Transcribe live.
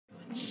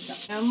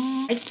は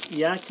い、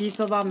焼き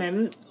そば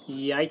麺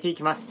焼いてい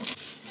きます。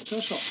少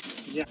々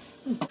じゃ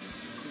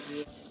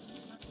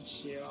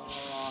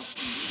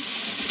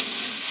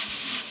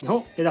あ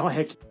の枝豆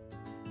焼き。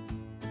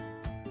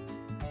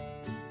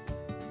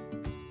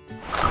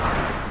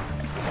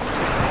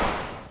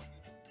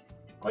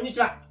こんに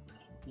ちは、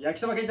焼き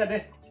そばけんちゃんで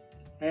す。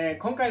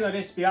今回の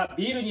レシピは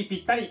ビールに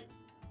ぴったり、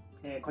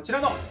こちら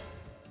の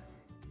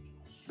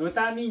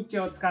豚ミンチ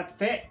を使っ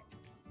て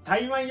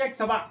台湾焼き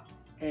そば、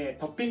ト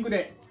ッピング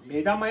で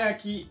目玉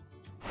焼き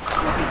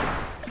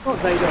の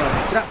材料は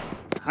こちら。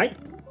はい、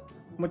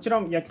もち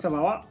ろん焼きそ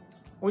ばは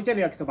美味しい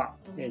焼きそば、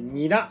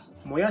ニラ、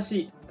もや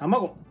し、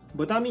卵、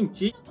豚ミン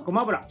チ、ご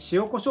ま油、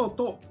塩コショウ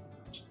と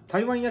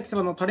台湾焼きそ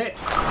ばのタレ。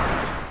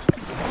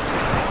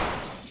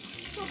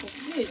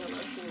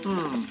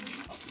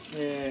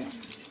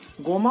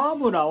ごま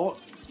油を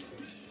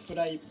フ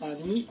ライパン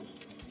に、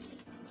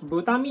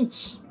豚ミン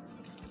チ、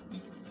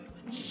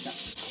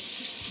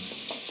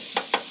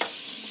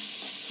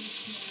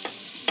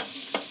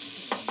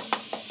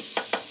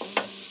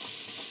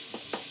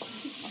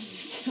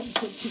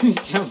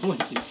しゃも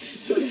じ。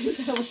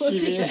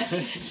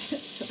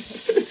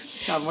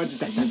しゃもじ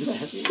だったみたい。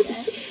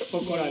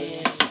怒られま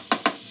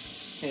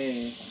す。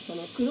そ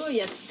の黒い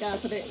やつか、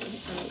それ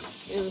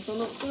そ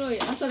の黒い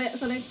それ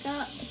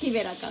か木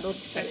べらかどっ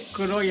ちかで。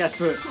黒いや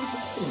つ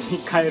に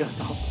変えろと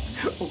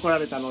怒ら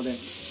れたので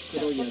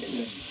黒いやつで。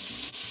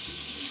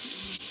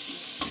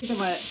で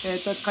も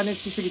加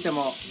熱しすぎて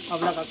も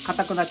油が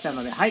硬くなっちゃう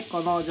ので、はい、こ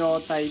の状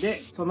態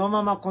でその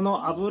ままこ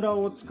の油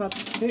を使っ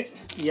て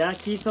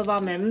焼きそば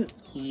麺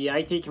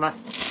焼いていきま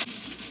す。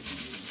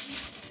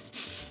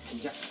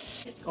じゃ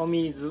あお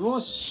水を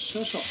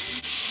少々。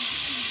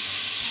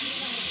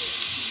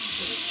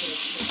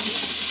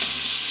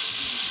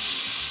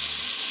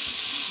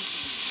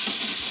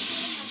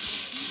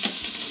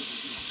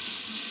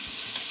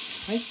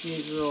はい、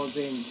水を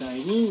全体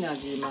にな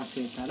じま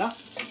せたら、は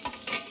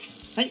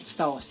い、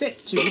蓋をして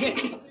中火で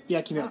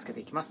焼き目をつけて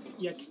いきます。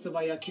焼きそ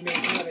ば焼き目い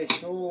かがで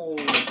しょ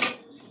う。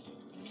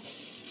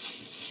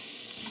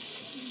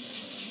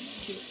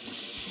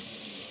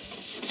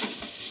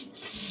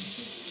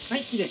はい、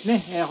いいです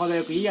ね。程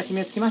よくいい焼き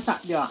目つきました。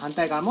では反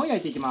対側も焼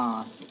いていき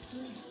ます。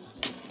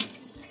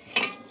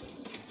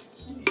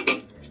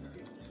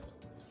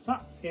さ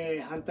あ、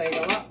反対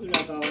側、裏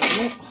側も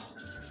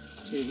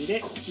中火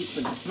で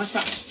1分経ちまし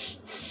た。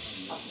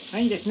は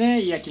い、いいです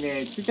ね。いい焼き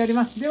目ついており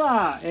ます。で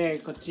は、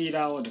こち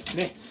らをです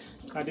ね、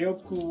火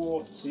力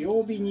を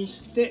強火に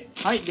して、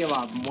はい、で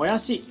はもや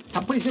した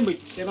っぷり全部入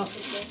れます。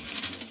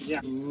じゃ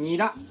あニ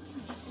ラ、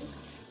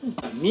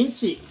ミン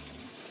チ、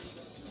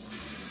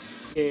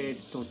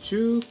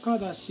中華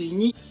だし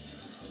に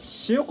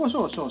塩コシ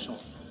ョウ少々、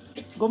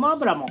ごま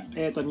油も、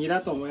ニ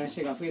ラともや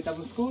しが増えた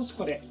分少し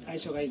これ相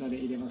性がいいので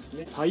入れます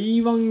ね。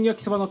台湾焼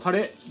きそばのタ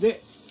レ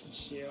で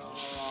シャーッ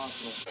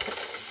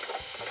と。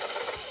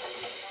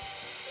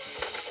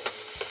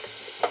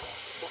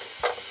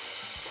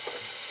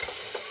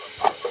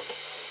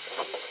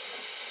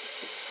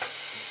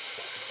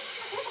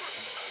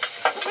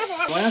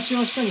もやし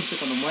を下にして、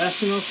このもや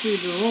しの水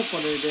分をこ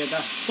れで出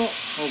すと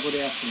ほぐれ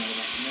やすくなりま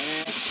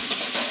すね。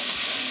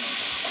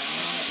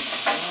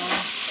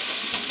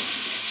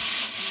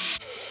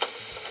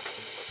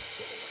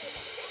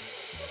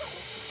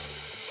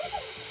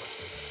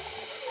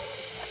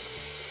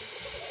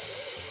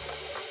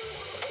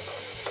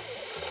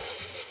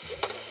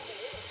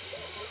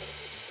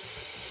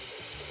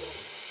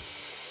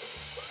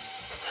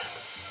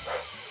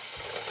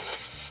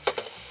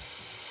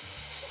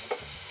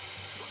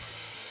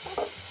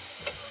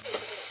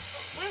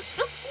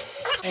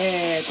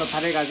タ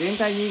レが全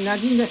体に馴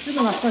染んで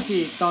粒が少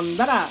し飛ん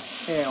だら、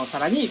お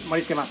皿に盛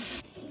り付けま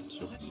す。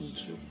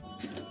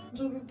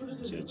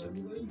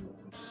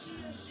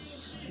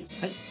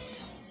はい、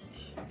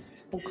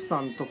奥さ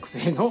ん特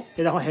製の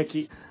枝豆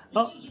焼き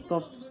をト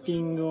ッピ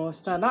ングを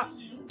したら、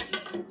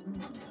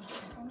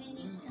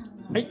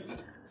はい、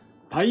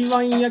台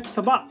湾焼き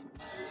そば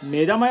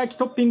目玉焼き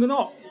トッピング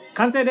の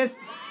完成です。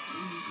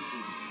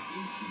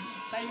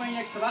台湾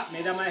焼きそば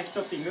目玉焼き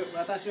トッピング、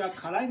私は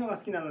辛いのが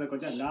好きなので、こ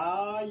ちら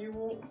ラー油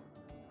を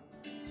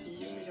よ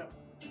いしょ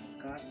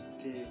か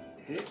け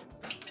て、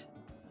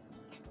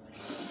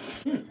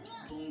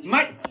う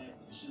まい。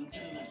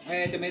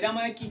目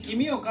玉焼き黄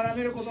身を絡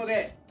めること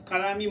で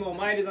辛みも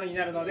マイルドに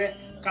なるので、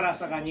辛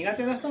さが苦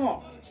手な人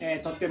も、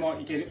とっても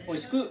いける、美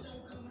味しく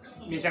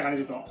召し上がれ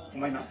ると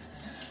思います。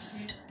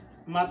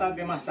また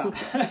出ました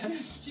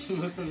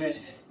娘。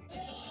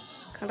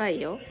辛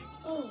いよ。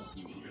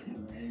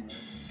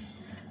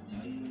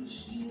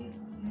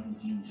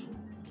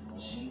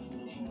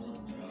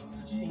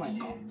うまい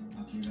か。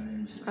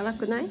辛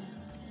くない？う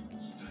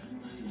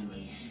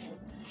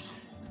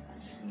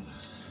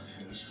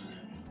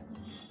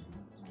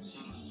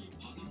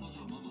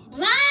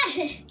まい。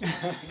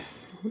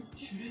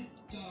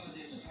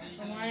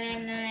止まら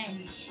ない。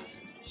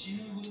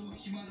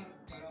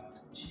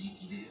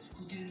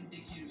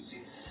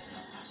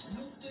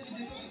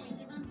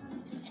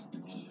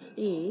い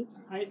い？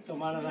はい、止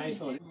まらない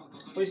そうです。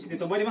美味しくて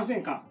止まりませ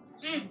んか？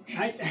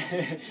はい。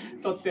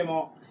とって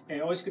も、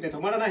美味しくて止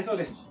まらないそう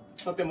です。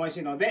とっても美味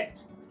しいので、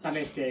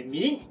試してみ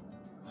りん。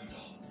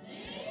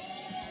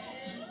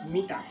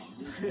見た。